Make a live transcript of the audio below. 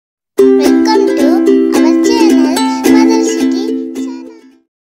Welcome to our channel, mothercitysana.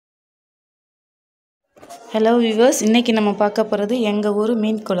 Hello viewers, இன்னைக்கு நம்ம பார்க்க போறது எங்க ஊர்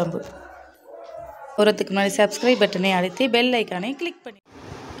மீன் குழம்பு. ஒருத்துக்கு முன்னாடி subscribe பட்டனை அழுத்தி பெல் ஐகானை கிளிக் பண்ணி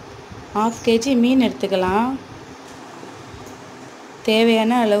 1/2 kg மீன் எடுத்துக்கலாம்.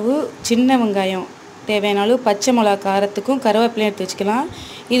 தேவையான அளவு சின்ன வெங்காயம், தேவையான அளவு பச்சை மிளகாய் காரத்துக்கும் கருவேப்பிலை எடுத்து வச்சுக்கலாம்.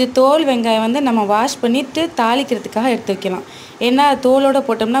 இது தோல் வெங்காயம் வந்து நம்ம வாஷ் பண்ணிட்டு தாளிக்கிறதுக்காக எடுத்து வைக்கலாம். ஏன்னா தோலோட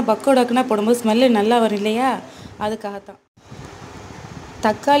போட்டோம்னா பக்கோடாக்குனா போடும்போது ஸ்மெல் நல்லா வரும் இல்லையா, அதுக்காக தான்.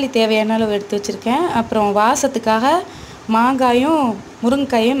 தக்காளி தேவையான அளவு எடுத்து வச்சுருக்கேன். அப்புறம் வாசத்துக்காக மாங்காயும்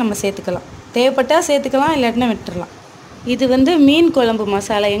முருங்கைக்காயும் நம்ம சேர்த்துக்கலாம். தேவைப்பட்டால் சேர்த்துக்கலாம், இல்லாட்டினா விட்டுடலாம். இது வந்து மீன் குழம்பு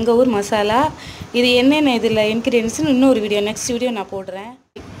மசாலா, எங்கள் ஊர் மசாலா. இது என்னென்ன இதில் இன்க்ரீடியன்ட்ஸ்னு இன்னொரு வீடியோ, நெக்ஸ்ட் வீடியோ நான் போடுறேன்.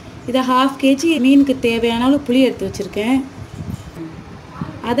 இதை 1/2 kg மீனுக்கு தேவையான அளவு புளி எடுத்து வச்சுருக்கேன்.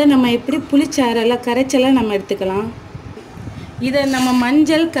 அதை நம்ம எப்படி புளிச்சாரெல்லாம் கரைச்செல்லாம் நம்ம எடுத்துக்கலாம். இதை நம்ம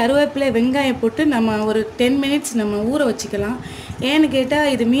மஞ்சள் கருவேப்பிலை வெங்காயம் போட்டு நம்ம ஒரு 10 minutes நம்ம ஊற வச்சுக்கலாம். ஏன்னு கேட்டால்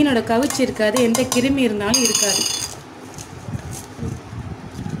இது மீனோட கவிச்சி இருக்காது, எந்த கிருமி இருந்தாலும் இருக்காது.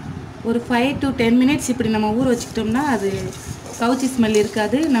 ஒரு 5 to 10 minutes இப்படி நம்ம ஊற வச்சுக்கிட்டோம்னா அது கவுச்சி ஸ்மெல்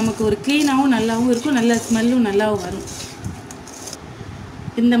இருக்காது. நமக்கு ஒரு க்ளீனாகவும் நல்லாவும் இருக்கும், நல்ல ஸ்மெல்லும் நல்லாவும் வரும்.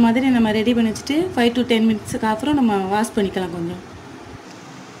 இந்த மாதிரி நம்ம ரெடி பண்ணி வச்சுட்டு 5 to 10 minutes அப்புறம் நம்ம வாஷ் பண்ணிக்கலாம். கொஞ்சம்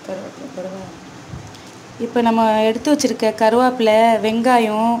இப்போ நம்ம எடுத்து வச்சுருக்க கருவேப்பிலை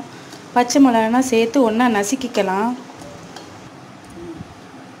வெங்காயம் பச்சை மிளகாலாம் சேர்த்து ஒன்றா நசுக்கிக்கலாம்.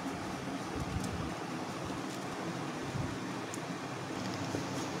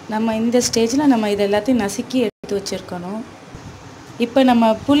 நம்ம இந்த ஸ்டேஜில் நம்ம இது எல்லாத்தையும் நசுக்கி எடுத்து வச்சுருக்கணும். இப்போ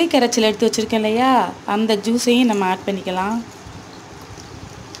நம்ம புளி கரைச்சல் எடுத்து வச்சுருக்கோம் இல்லையா, அந்த ஜூஸையும் நம்ம ஆட் பண்ணிக்கலாம்.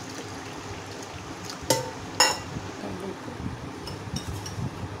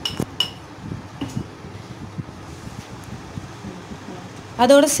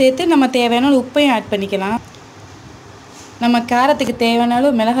 அதோடு சேர்த்து நம்ம தேவையான உப்பையும் ஆட் பண்ணிக்கலாம். நம்ம காரத்துக்கு தேவையான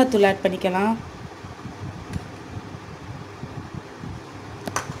அளவு மிளகாத்தூள் ஆட் பண்ணிக்கலாம்.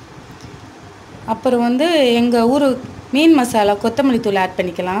 அப்புறம் வந்து எங்கள் ஊர் மீன் மசாலா கொத்தமல்லி தூள் ஆட்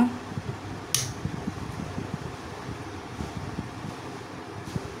பண்ணிக்கலாம்.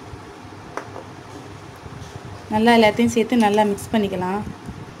 நல்லா எல்லாத்தையும் சேர்த்து நல்லா மிக்ஸ் பண்ணிக்கலாம்.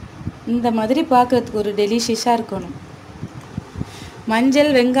 இந்த மாதிரி பார்க்குறதுக்கு ஒரு டெலிஷியஸாக இருக்கணும். மஞ்சள்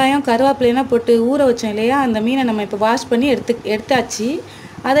வெங்காயம் கருவேப்பிலைனா போட்டு ஊற வச்சோம் இல்லையா, அந்த மீனை நம்ம இப்போ வாஷ் பண்ணி எடுத்தாச்சு.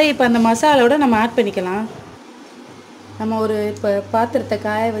 அதை இப்போ அந்த மசாலோட நம்ம ஆட் பண்ணிக்கலாம். நம்ம ஒரு இப்போ பாத்திரத்தை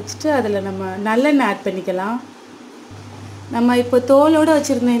காய வச்சுட்டு அதில் நம்ம நல்லெண்ணெய் ஆட் பண்ணிக்கலாம். நம்ம இப்போ தோலோடு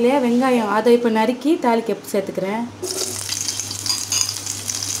வச்சுருந்தோம் இல்லையா வெங்காயம், அதை இப்போ நறுக்கி தாளிக்க சேர்த்துக்கிறேன்.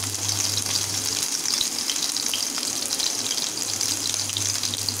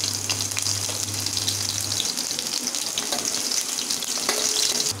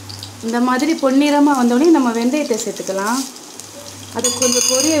 இந்த மாதிரி பொன்னிறமாக வந்தோடனே நம்ம வெந்தயத்தை சேர்த்துக்கலாம். அதை கொஞ்சம்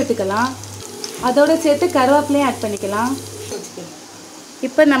பொரிய விட்டுக்கலாம். அதோடு சேர்த்து கருவேப்பிலையும் ஆட் பண்ணிக்கலாம்.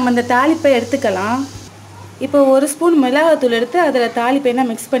 இப்போ நம்ம இந்த தாளிப்பை எடுத்துக்கலாம். இப்போ 1 ஸ்பூன் மிளகாத்தூள் எடுத்து அதில் தாளிப்பைனா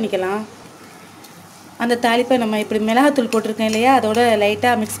மிக்ஸ் பண்ணிக்கலாம். அந்த தாளிப்பை நம்ம இப்படி மிளகாத்தூள் போட்டிருக்கோம் இல்லையா, அதோட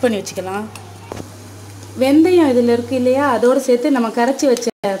லைட்டாக மிக்ஸ் பண்ணி வச்சுக்கலாம். வெந்தயம் இதில் இருக்குது இல்லையா, அதோடு சேர்த்து நம்ம கரைச்சி வச்ச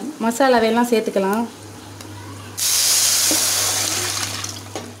மசாலாவையெல்லாம் சேர்த்துக்கலாம்.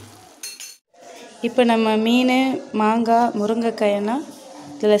 இப்போ நம்ம மீன் மாங்காய் முருங்கைக்காயெல்லாம்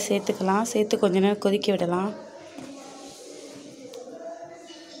இதில் சேர்த்துக்கலாம். சேர்த்து கொஞ்ச நேரம் கொதிக்க விடலாம்.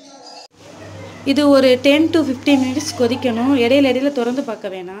 இது ஒரு 10 to 15 minutes கொதிக்கணும். இடையில திறந்து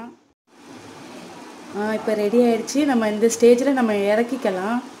பார்க்க வேணாம். இப்போ ரெடி ஆகிடுச்சு. நம்ம இந்த ஸ்டேஜில் நம்ம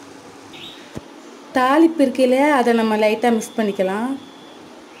இறக்கிக்கலாம். தாளிப்பு இருக்கையில் அதை நம்ம லைட்டாக மிக்ஸ் பண்ணிக்கலாம்.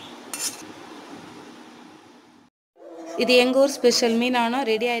 இது எங்கள் ஊர் ஸ்பெஷல் மீனானோ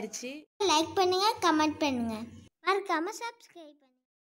ரெடி ஆயிடுச்சு. லைக் பண்ணுங்க, கமெண்ட் பண்ணுங்க, மறக்காம சப்ஸ்கிரைப் பண்ணுங்க.